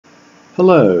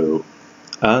Hello,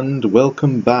 and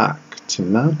welcome back to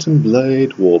M&B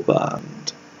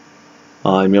Warband.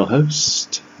 I'm your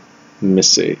host,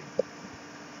 Missy.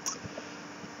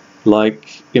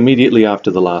 Like, immediately after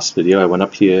the last video, I went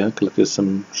up here, collected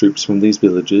some troops from these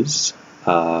villages,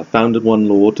 founded one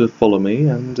lord to follow me,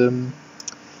 and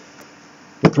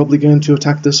we're probably going to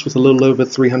attack this with a little over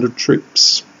 300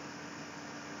 troops.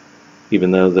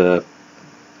 Even though the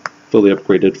fully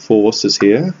upgraded force is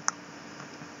here,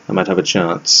 I might have a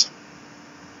chance.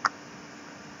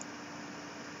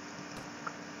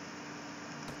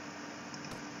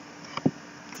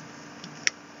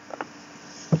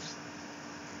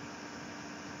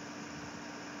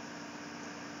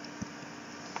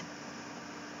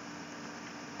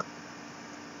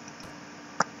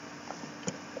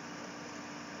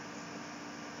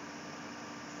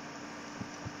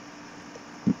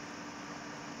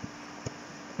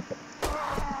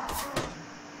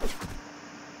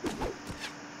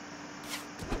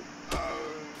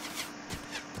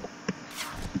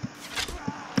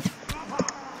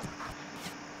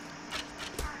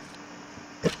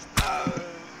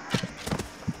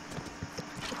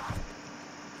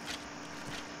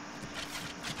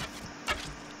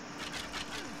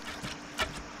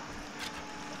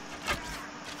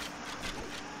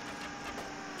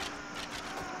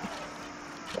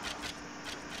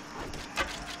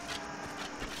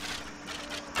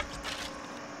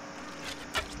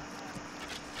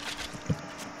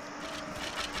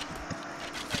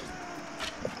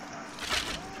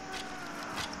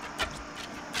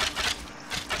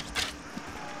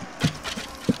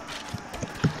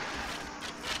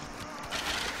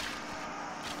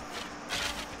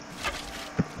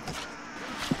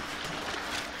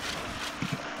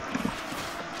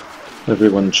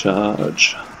 Everyone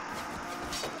charge.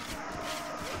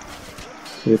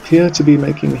 We appear to be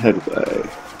making headway.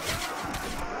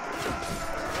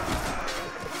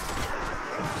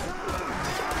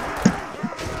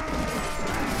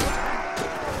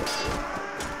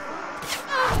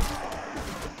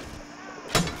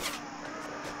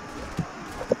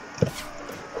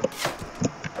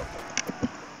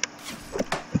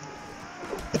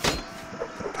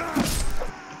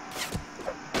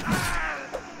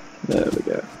 There we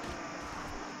go.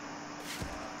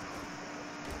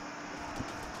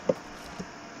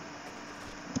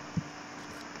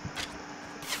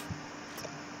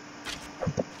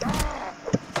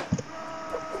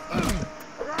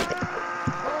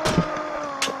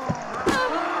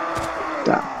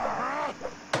 Damn.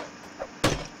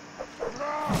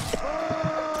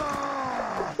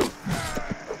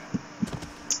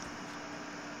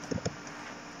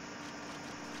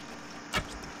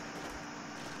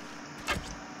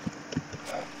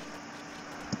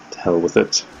 To hell with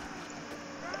it.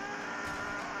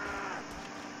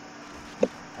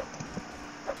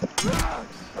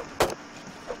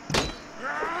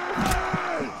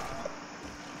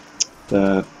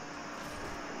 There.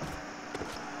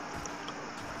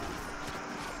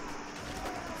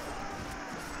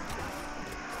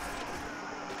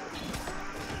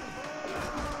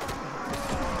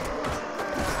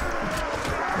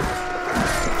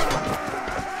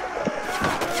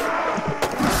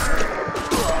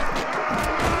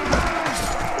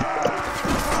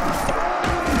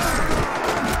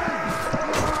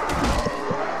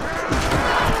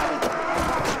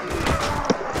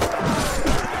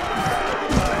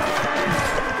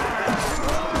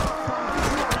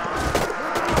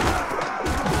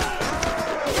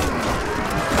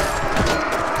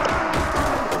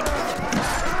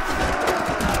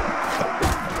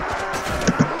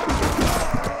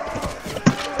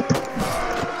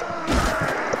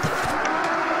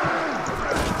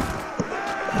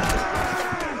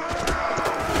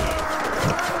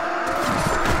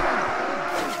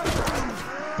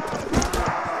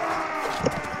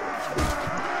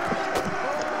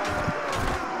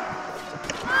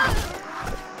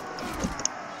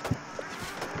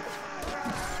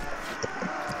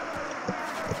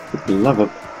 Love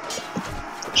of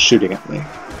shooting at me.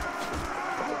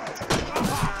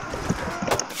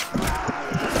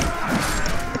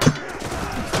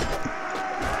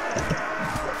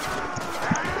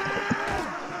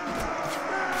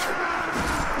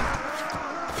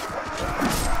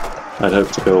 I'd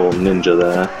hope to go all ninja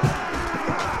there.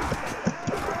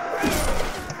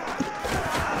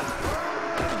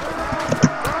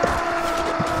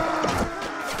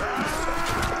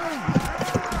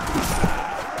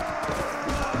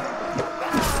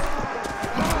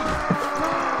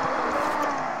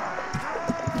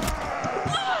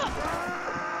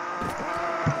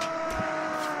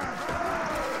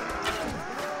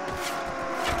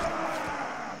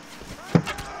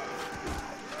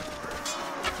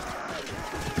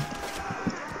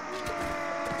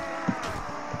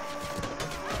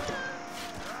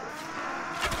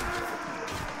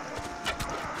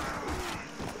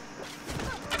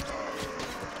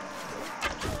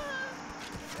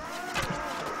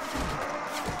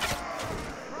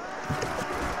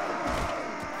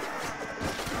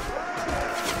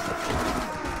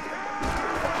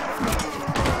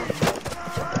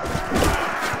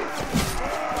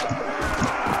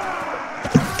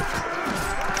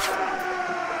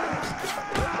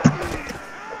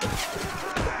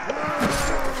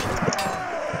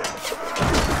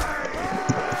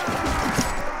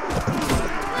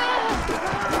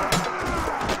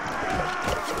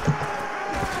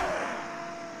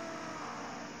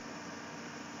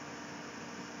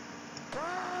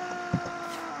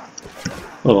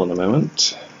 Hold on a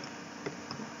moment.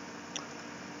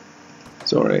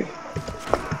 Sorry.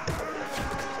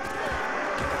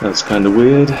 That's kind of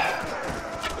weird.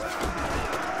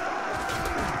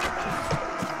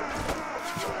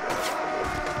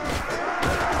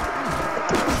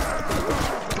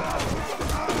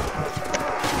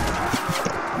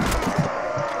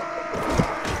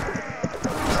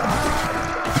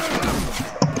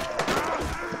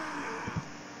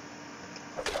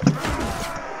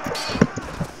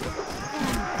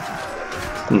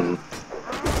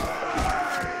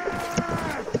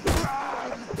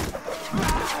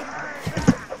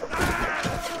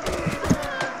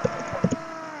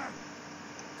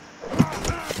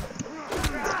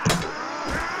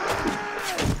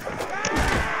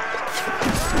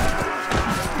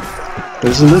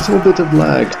 There's a little bit of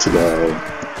lag today.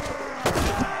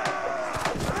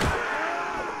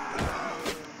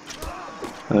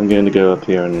 I'm going to go up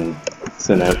here and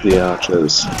thin out the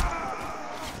archers.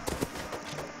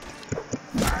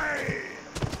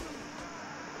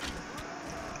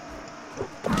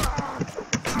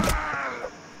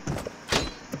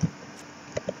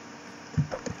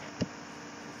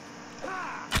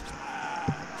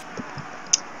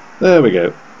 There we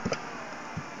go.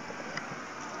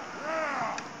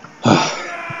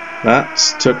 That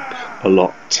took a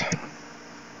lot.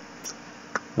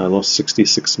 I lost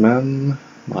 66 men.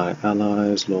 My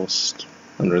allies lost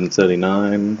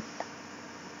 139.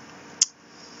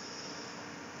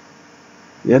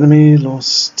 The enemy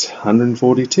lost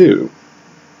 142.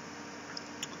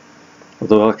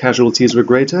 Although our casualties were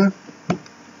greater,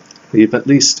 we've at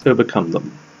least overcome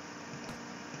them.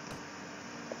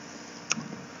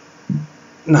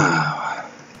 Now,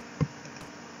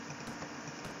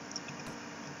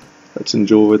 let's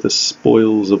enjoy the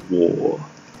spoils of war.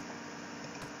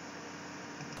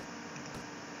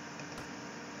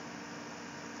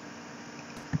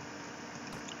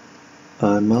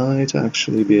 I might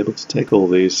actually be able to take all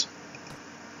these.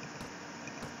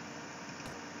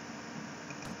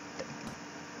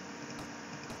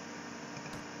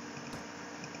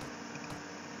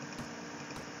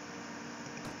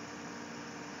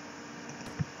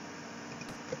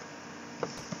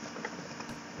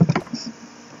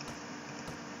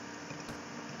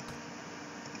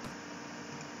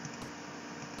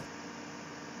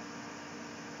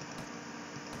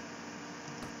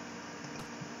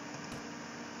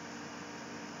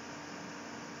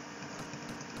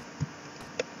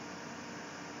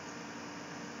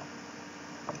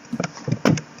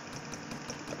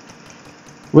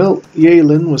 Well,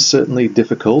 Yalen was certainly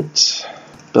difficult,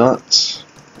 but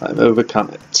I've overcome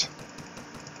it.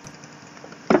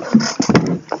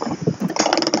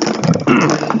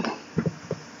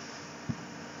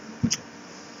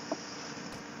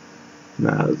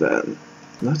 Now then,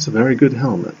 that's a very good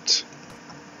helmet.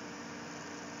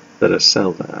 Better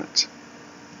sell that.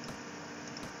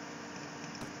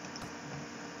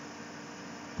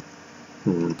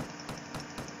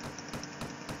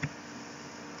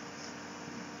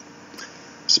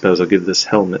 Suppose I'll give this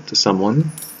helmet to someone.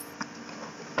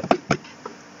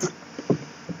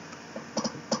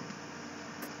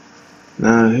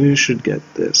 Now, who should get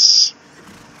this?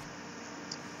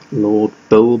 Lord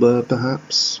Bulba,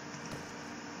 perhaps?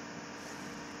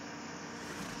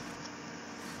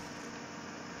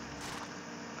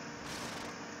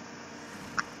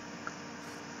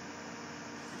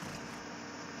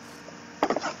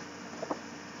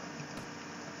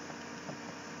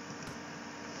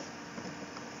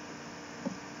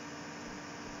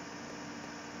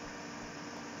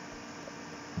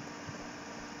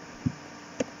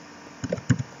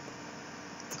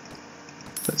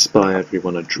 Let's buy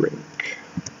everyone a drink.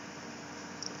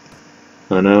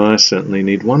 I know I certainly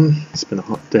need one. It's been a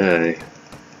hot day.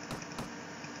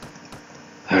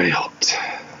 Very hot.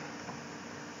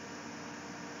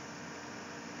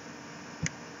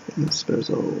 I suppose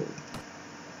I'll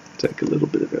take a little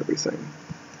bit of everything.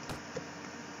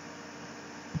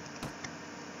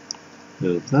 A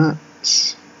little of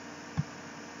that.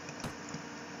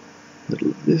 A little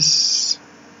of this.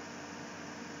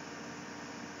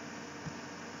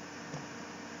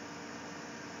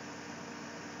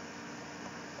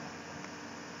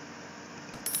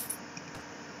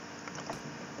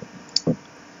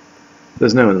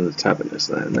 There's no one in the tavern, is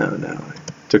there? No. I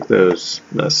took those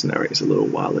mercenaries a little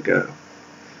while ago.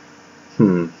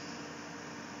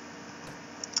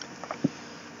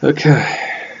 Okay.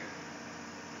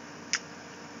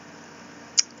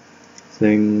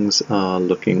 Things are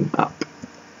looking up.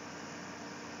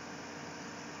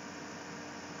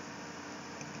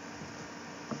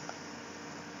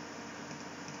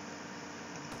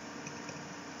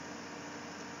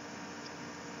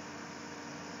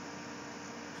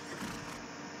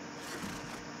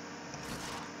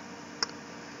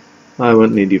 I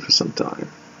won't need you for some time.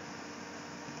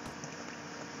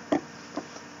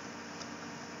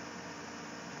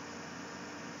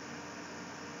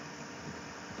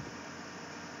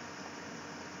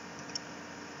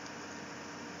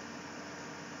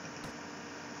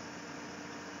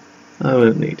 I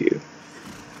won't need you.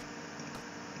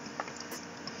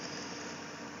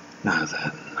 Now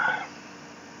then.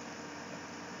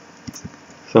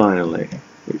 Finally,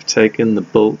 we've taken the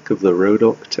bulk of the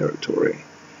Rodok territory.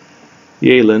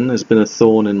 Yalen has been a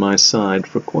thorn in my side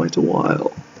for quite a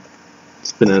while.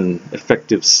 It's been an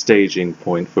effective staging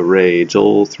point for raids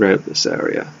all throughout this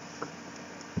area.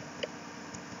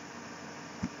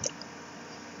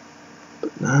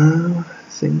 But now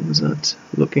things are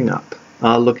looking up.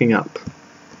 I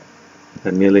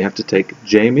merely have to take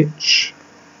Jamich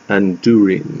and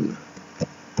Durin.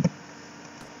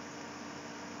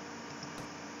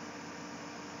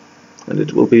 And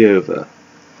it will be over.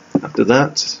 After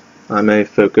that, I may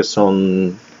focus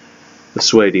on the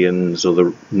Swadians or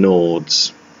the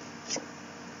Nords.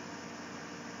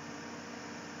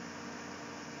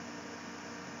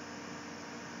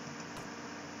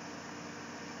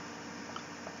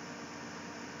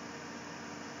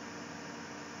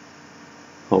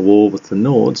 Our war with the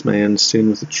Nords may end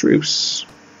soon with a truce.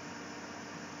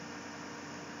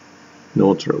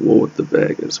 Nords are at war with the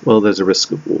Vegas. Well, there's a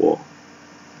risk of war.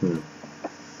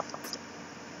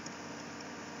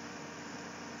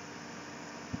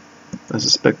 I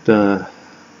suspect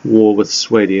war with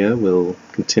Swadia will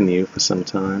continue for some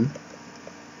time.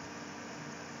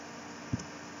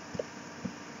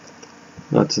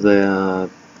 But they are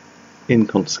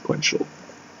inconsequential.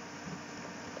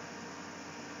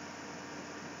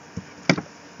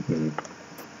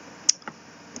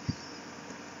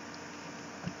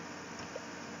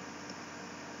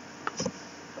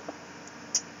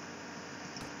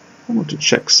 I want to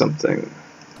check something.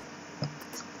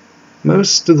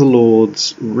 Most of the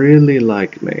lords really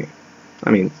like me. I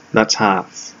mean, that's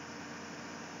half.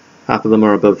 Half of them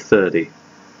are above 30.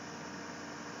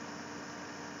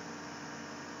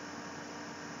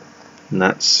 And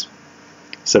that's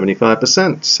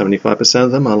 75%. 75%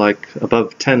 of them are like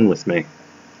above 10 with me.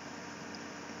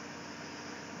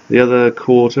 The other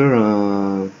quarter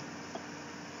are...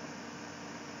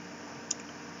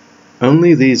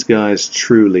 Only these guys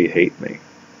truly hate me.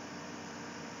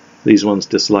 These ones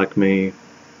dislike me.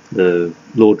 The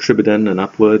Lord Tribiden and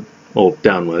upward, or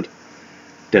downward,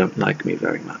 don't like me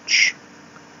very much.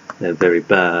 They're very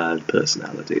bad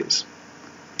personalities.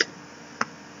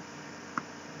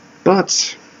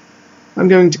 But I'm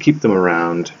going to keep them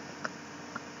around.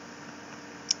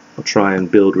 I'll try and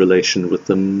build relation with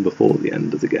them before the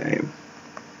end of the game.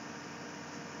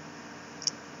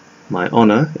 My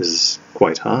honor is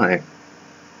quite high.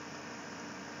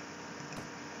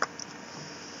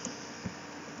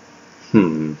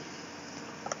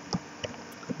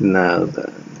 Now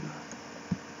then.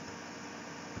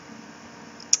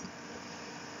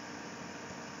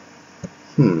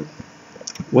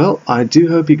 Well, I do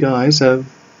hope you guys have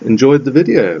enjoyed the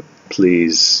video.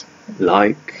 Please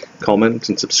like, comment,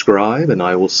 and subscribe, and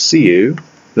I will see you in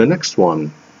the next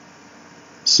one.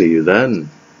 See you then.